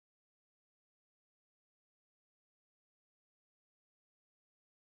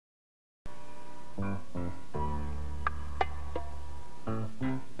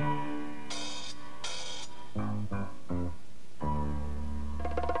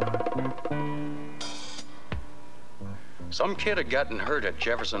Some kid had gotten hurt at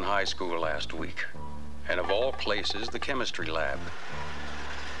Jefferson High School last week, and of all places, the chemistry lab.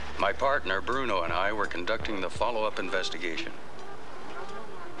 My partner, Bruno, and I were conducting the follow-up investigation.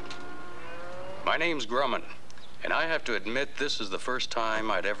 My name's Grumman, and I have to admit this is the first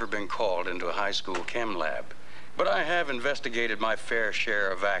time I'd ever been called into a high school chem lab. But I have investigated my fair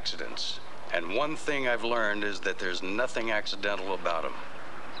share of accidents, and one thing I've learned is that there's nothing accidental about them.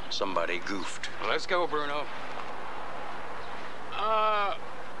 Somebody goofed. Let's go, Bruno.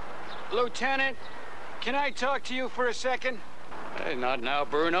 Lieutenant, can I talk to you for a second? Hey, not now,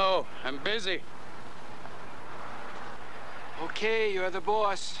 Bruno. I'm busy. Okay, you're the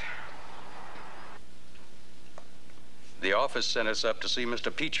boss. The office sent us up to see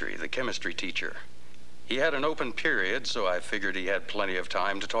Mr. Petrie, the chemistry teacher. He had an open period, so I figured he had plenty of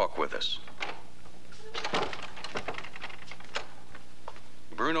time to talk with us.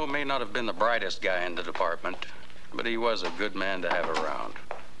 Bruno may not have been the brightest guy in the department, but he was a good man to have around.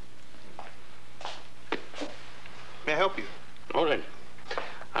 May I help you? Morning.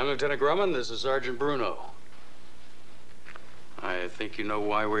 I'm Lieutenant Grumman. This is Sergeant Bruno. I think you know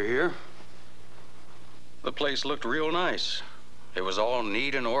why we're here. The place looked real nice. It was all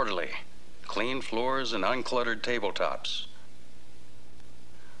neat and orderly. Clean floors and uncluttered tabletops.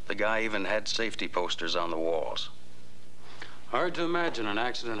 The guy even had safety posters on the walls. Hard to imagine an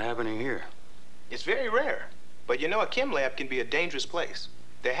accident happening here. It's very rare. But you know, a chem lab can be a dangerous place.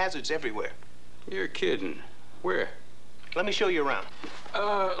 There are hazards everywhere. You're kidding. Where? Let me show you around.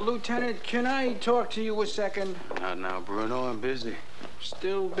 Lieutenant, can I talk to you a second? Not now, Bruno. I'm busy.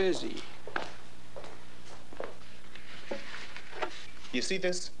 Still busy. You see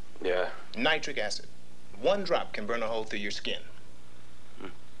this? Yeah. Nitric acid. One drop can burn a hole through your skin.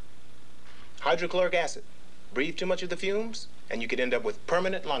 Hydrochloric acid. Breathe too much of the fumes, and you could end up with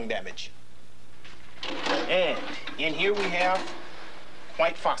permanent lung damage. And in here we have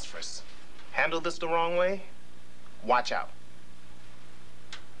white phosphorus. Handle this the wrong way, watch out.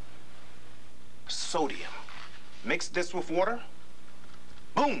 Sodium. Mix this with water,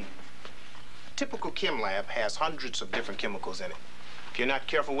 boom. A typical chem lab has hundreds of different chemicals in it. If you're not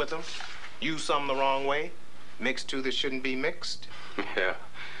careful with them, use some the wrong way, mix two that shouldn't be mixed. Yeah.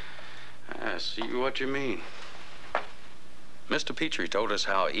 I see what you mean. Mr. Petrie told us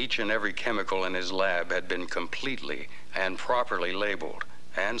how each and every chemical in his lab had been completely and properly labeled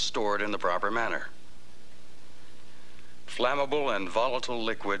and stored in the proper manner. Flammable and volatile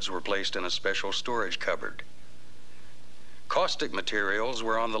liquids were placed in a special storage cupboard. Caustic materials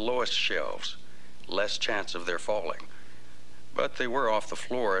were on the lowest shelves, less chance of their falling, but they were off the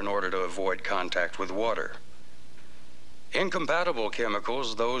floor in order to avoid contact with water. Incompatible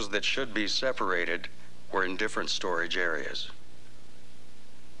chemicals, those that should be separated, were in different storage areas.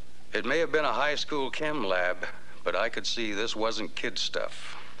 It may have been a high school chem lab, but I could see this wasn't kid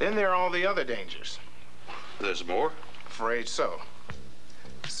stuff. Then there are all the other dangers. There's more? Afraid so.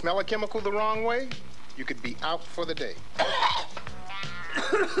 Smell a chemical the wrong way, you could be out for the day.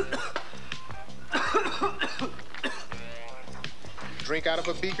 Drink out of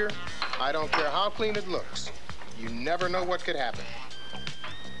a beaker, I don't care how clean it looks. You never know what could happen.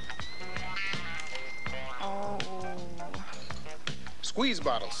 Oh. Squeeze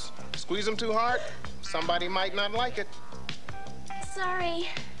bottles. Squeeze them too hard, somebody might not like it. Sorry.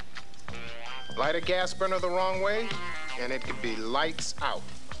 Light a gas burner the wrong way, and it could be lights out.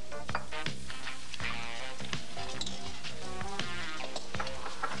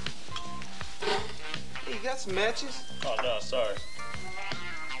 Hey, you got some matches? Oh, no, sorry.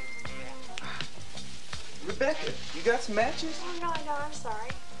 Rebecca, you got some matches? Oh, no, I'm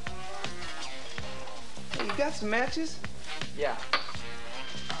sorry. Hey, you got some matches? Yeah.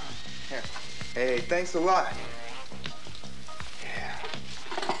 Here. Hey, thanks a lot. Yeah.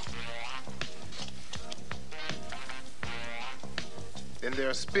 Then there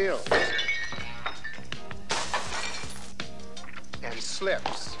are spills. And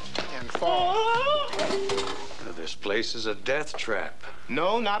slips. And falls. This place is a death trap.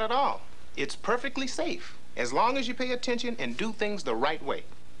 No, not at all. It's perfectly safe, as long as you pay attention and do things the right way.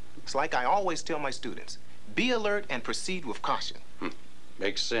 It's like I always tell my students, be alert and proceed with caution.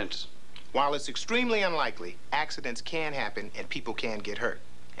 Makes sense. While it's extremely unlikely, accidents can happen and people can get hurt.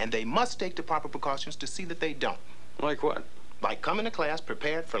 And they must take the proper precautions to see that they don't. Like what? Like coming to class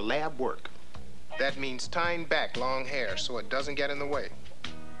prepared for lab work. That means tying back long hair so it doesn't get in the way.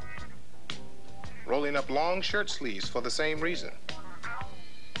 Rolling up long shirt sleeves for the same reason.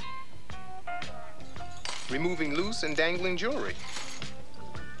 removing loose and dangling jewelry.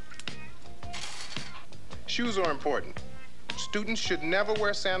 Shoes are important. Students should never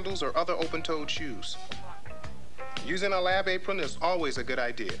wear sandals or other open-toed shoes. Using a lab apron is always a good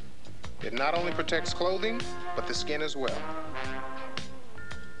idea. It not only protects clothing, but the skin as well.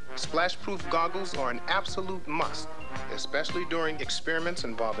 Splash-proof goggles are an absolute must, especially during experiments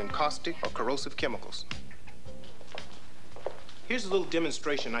involving caustic or corrosive chemicals. Here's a little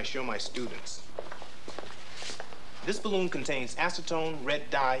demonstration I show my students. This balloon contains acetone, red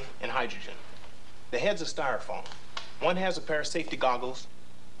dye, and hydrogen. The heads are styrofoam. One has a pair of safety goggles,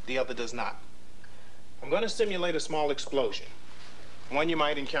 the other does not. I'm going to simulate a small explosion, one you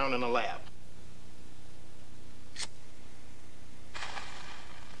might encounter in a lab.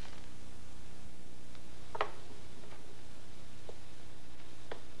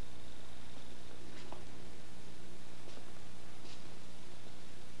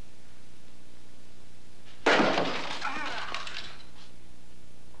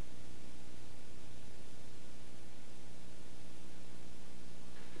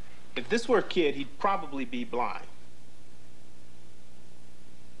 If this were a kid, he'd probably be blind.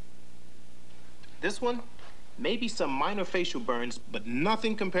 This one, maybe some minor facial burns, but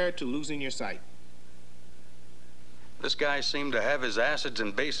nothing compared to losing your sight. This guy seemed to have his acids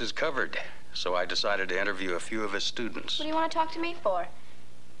and bases covered, so I decided to interview a few of his students. What do you want to talk to me for?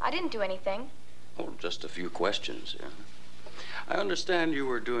 I didn't do anything. Well, just a few questions, yeah. I understand you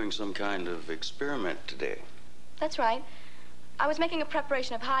were doing some kind of experiment today. That's right. I was making a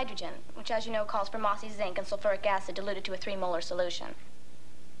preparation of hydrogen, which, as you know, calls for mossy zinc and sulfuric acid diluted to a 3-molar solution.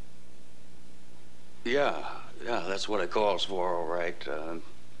 Yeah, that's what it calls for, all right.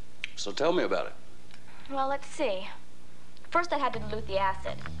 So tell me about it. Well, let's see. First, I had to dilute the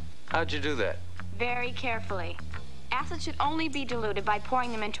acid. How'd you do that? Very carefully. Acid should only be diluted by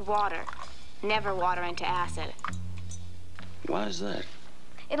pouring them into water. Never water into acid. Why is that?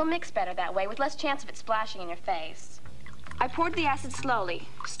 It'll mix better that way, with less chance of it splashing in your face. I poured the acid slowly,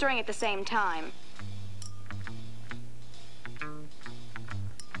 stirring at the same time.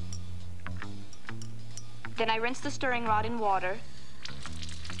 Then I rinsed the stirring rod in water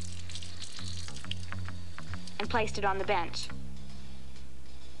and placed it on the bench.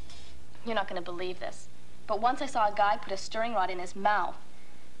 You're not going to believe this, but once I saw a guy put a stirring rod in his mouth.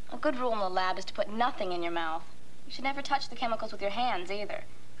 A good rule in the lab is to put nothing in your mouth. You should never touch the chemicals with your hands either.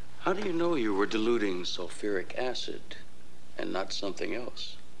 How do you know you were diluting sulfuric acid and not something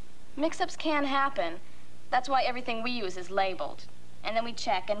else? Mix-ups can happen. That's why everything we use is labeled. And then we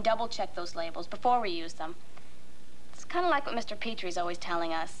check and double-check those labels before we use them. It's kind of like what Mr. Petrie's always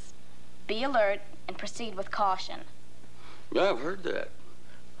telling us. Be alert and proceed with caution. Yeah, I've heard that.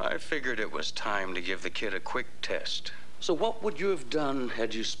 I figured it was time to give the kid a quick test. So what would you have done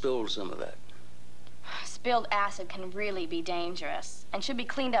had you spilled some of that? Spilled acid can really be dangerous and should be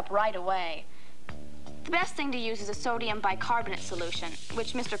cleaned up right away. The best thing to use is a sodium bicarbonate solution,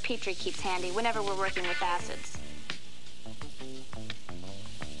 which Mr. Petrie keeps handy whenever we're working with acids.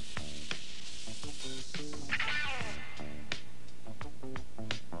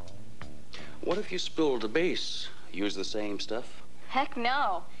 What if you spilled a base? Use the same stuff? Heck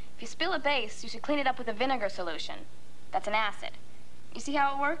no. If you spill a base, you should clean it up with a vinegar solution. That's an acid. You see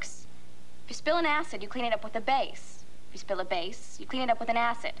how it works? If you spill an acid, you clean it up with a base. If you spill a base, you clean it up with an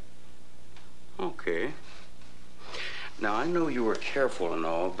acid. Okay. Now, I know you were careful and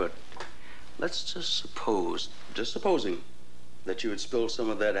all, but let's just supposing that you had spilled some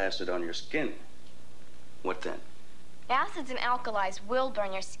of that acid on your skin. What then? Acids and alkalis will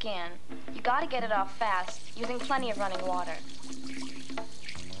burn your skin. You gotta get it off fast, using plenty of running water.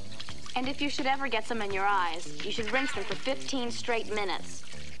 And if you should ever get some in your eyes, you should rinse them for 15 straight minutes.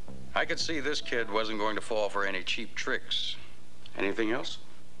 I could see this kid wasn't going to fall for any cheap tricks. Anything else?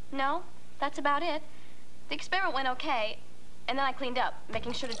 No, that's about it. The experiment went okay, and then I cleaned up,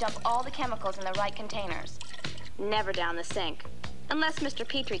 making sure to dump all the chemicals in the right containers. Never down the sink, unless Mr.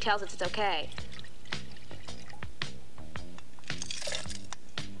 Petrie tells us it's okay.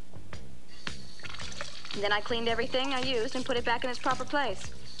 Then I cleaned everything I used and put it back in its proper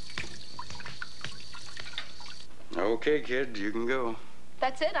place. Okay, kid, you can go.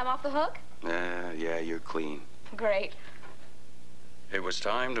 That's it? I'm off the hook? Yeah, you're clean. Great. It was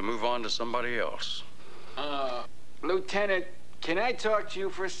time to move on to somebody else. Lieutenant, can I talk to you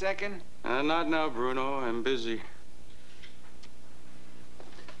for a second? Not now, Bruno. I'm busy.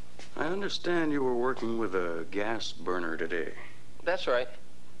 I understand you were working with a gas burner today. That's right.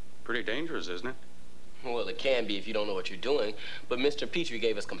 Pretty dangerous, isn't it? Well, it can be if you don't know what you're doing, but Mr. Petrie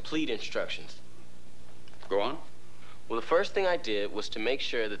gave us complete instructions. Go on. Well, the first thing I did was to make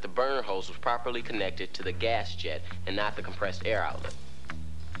sure that the burner hose was properly connected to the gas jet and not the compressed air outlet.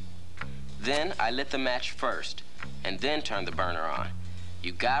 Then I lit the match first and then turned the burner on.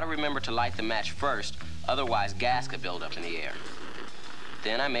 You gotta remember to light the match first, otherwise gas could build up in the air.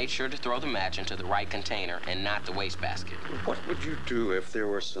 Then I made sure to throw the match into the right container and not the wastebasket. What would you do if there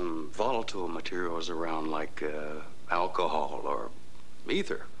were some volatile materials around, like alcohol or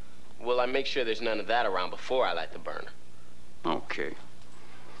ether? Well, I make sure there's none of that around before I light the burner. Okay.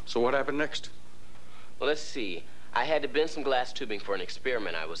 So what happened next? Well, let's see. I had to bend some glass tubing for an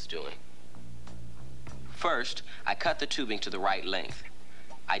experiment I was doing. First, I cut the tubing to the right length.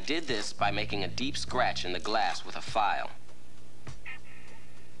 I did this by making a deep scratch in the glass with a file.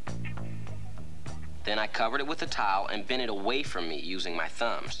 Then I covered it with a towel and bent it away from me using my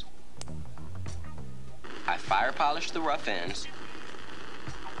thumbs. I fire polished the rough ends.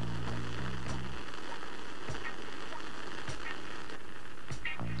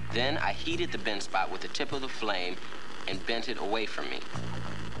 Then I heated the bend spot with the tip of the flame and bent it away from me.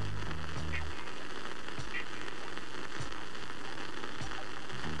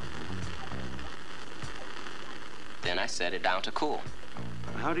 Then I set it down to cool.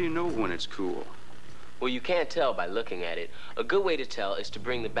 How do you know when it's cool? Well, you can't tell by looking at it. A good way to tell is to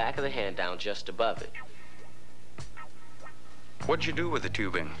bring the back of the hand down just above it. What'd you do with the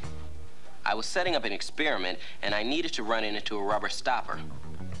tubing? I was setting up an experiment, and I needed to run it into a rubber stopper.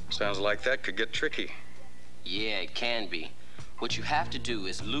 Sounds like that could get tricky. Yeah, it can be. What you have to do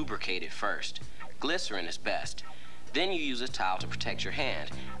is lubricate it first. Glycerin is best. Then you use a towel to protect your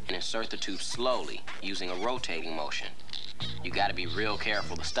hand and insert the tube slowly using a rotating motion. You gotta be real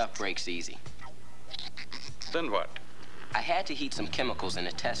careful. The stuff breaks easy. Then what? I had to heat some chemicals in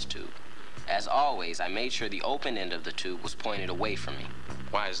a test tube. As always, I made sure the open end of the tube was pointed away from me.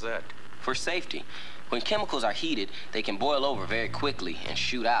 Why is that? For safety. When chemicals are heated, they can boil over very quickly and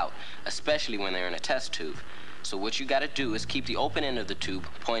shoot out, especially when they're in a test tube. So what you gotta do is keep the open end of the tube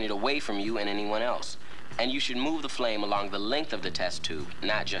pointed away from you and anyone else. And you should move the flame along the length of the test tube,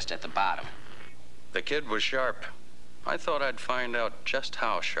 not just at the bottom. The kid was sharp. I thought I'd find out just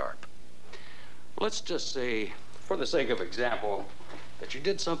how sharp. Let's just say, for the sake of example, that you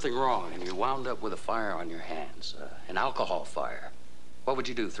did something wrong and you wound up with a fire on your hands, an alcohol fire. What would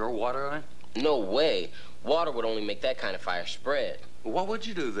you do, throw water on it? No way. Water would only make that kind of fire spread. What would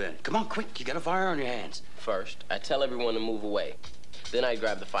you do then? Come on, quick, you got a fire on your hands. First, I tell everyone to move away. Then I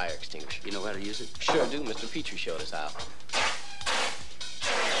grab the fire extinguisher. You know how to use it? Sure do. Mr. Petrie showed us how.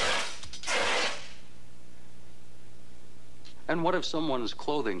 And what if someone's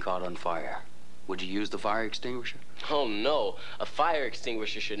clothing caught on fire? Would you use the fire extinguisher? Oh, no. A fire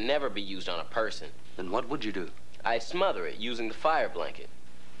extinguisher should never be used on a person. Then what would you do? I smother it using the fire blanket.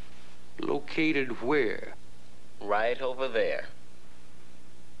 Located where? Right over there.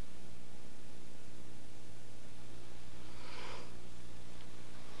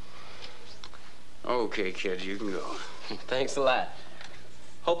 Okay, kid, you can go. Thanks a lot.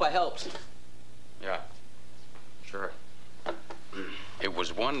 Hope I helped. Yeah, sure. It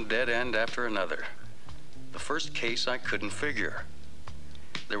was one dead end after another. The first case I couldn't figure.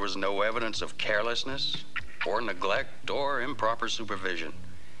 There was no evidence of carelessness or neglect or improper supervision.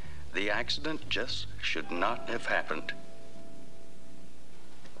 The accident just should not have happened.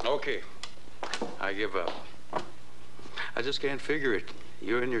 Okay, I give up. I just can't figure it.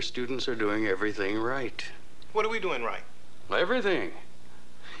 You and your students are doing everything right. What are we doing right? Everything.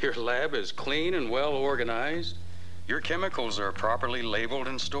 Your lab is clean and well organized. Your chemicals are properly labeled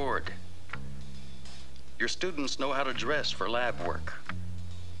and stored. Your students know how to dress for lab work.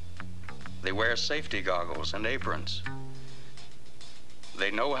 They wear safety goggles and aprons. They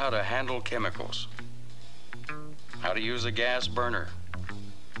know how to handle chemicals, how to use a gas burner,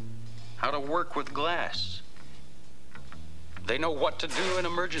 how to work with glass. They know what to do in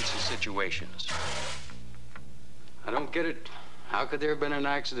emergency situations. I don't get it. How could there have been an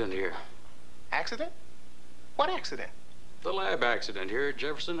accident here? Accident? What accident? The lab accident here at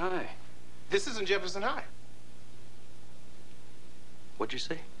Jefferson High. This isn't Jefferson High. What'd you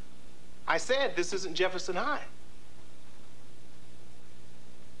say? I said this isn't Jefferson High.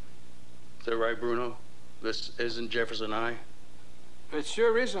 Is that right, Bruno? This isn't Jefferson High? It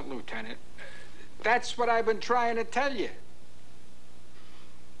sure isn't, Lieutenant. That's what I've been trying to tell you.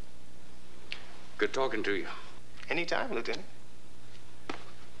 Good talking to you. Anytime, Lieutenant.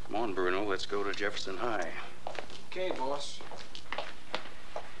 Come on, Bruno, let's go to Jefferson High. Okay, boss.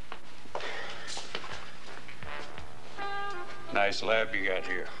 Nice lab you got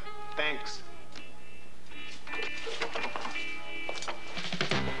here. Thanks.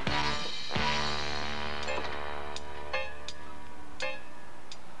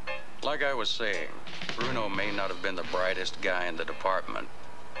 Like I was saying, Bruno may not have been the brightest guy in the department,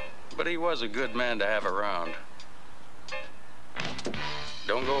 but he was a good man to have around.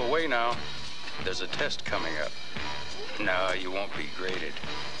 Don't go away now. There's a test coming up. No, you won't be graded.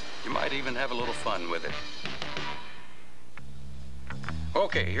 You might even have a little fun with it.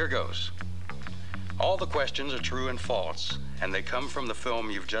 Okay, here goes. All the questions are true and false, and they come from the film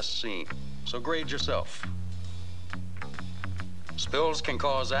you've just seen. So grade yourself. Spills can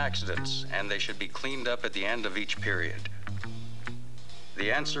cause accidents, and they should be cleaned up at the end of each period.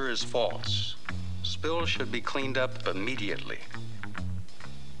 The answer is false. Spills should be cleaned up immediately.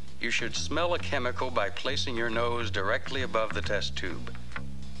 You should smell a chemical by placing your nose directly above the test tube.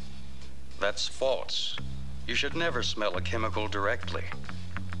 That's false. You should never smell a chemical directly.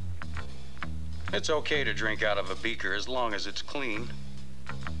 It's okay to drink out of a beaker as long as it's clean.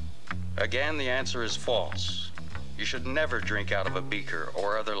 Again, the answer is false. You should never drink out of a beaker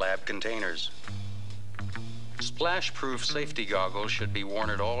or other lab containers. Splash-proof safety goggles should be worn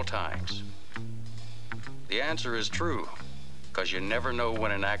at all times. The answer is true, because you never know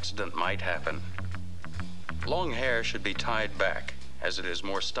when an accident might happen. Long hair should be tied back, as it is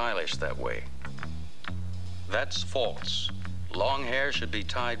more stylish that way. That's false. Long hair should be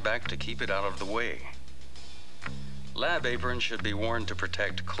tied back to keep it out of the way. Lab aprons should be worn to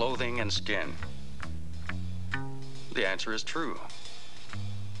protect clothing and skin. The answer is true.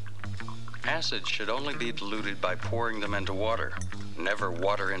 Acids should only be diluted by pouring them into water, never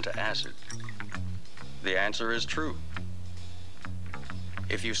water into acid. The answer is true.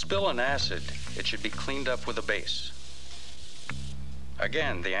 If you spill an acid, it should be cleaned up with a base.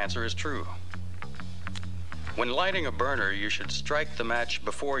 Again, the answer is true. When lighting a burner, you should strike the match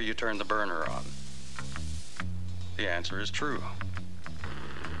before you turn the burner on. The answer is true.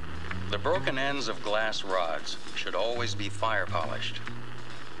 The broken ends of glass rods should always be fire polished.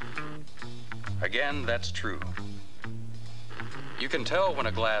 Again, that's true. You can tell when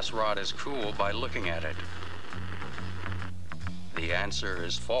a glass rod is cool by looking at it. The answer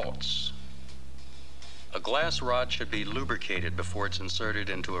is false. A glass rod should be lubricated before it's inserted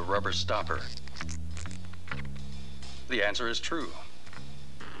into a rubber stopper. The answer is true.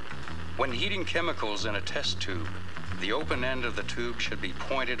 When heating chemicals in a test tube, the open end of the tube should be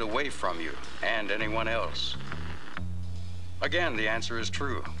pointed away from you and anyone else. Again, the answer is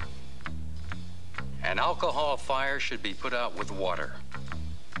true. An alcohol fire should be put out with water.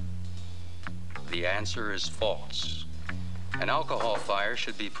 The answer is false. An alcohol fire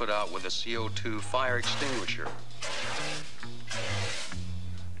should be put out with a CO2 fire extinguisher.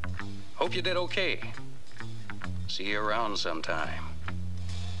 Hope you did okay. See you around sometime.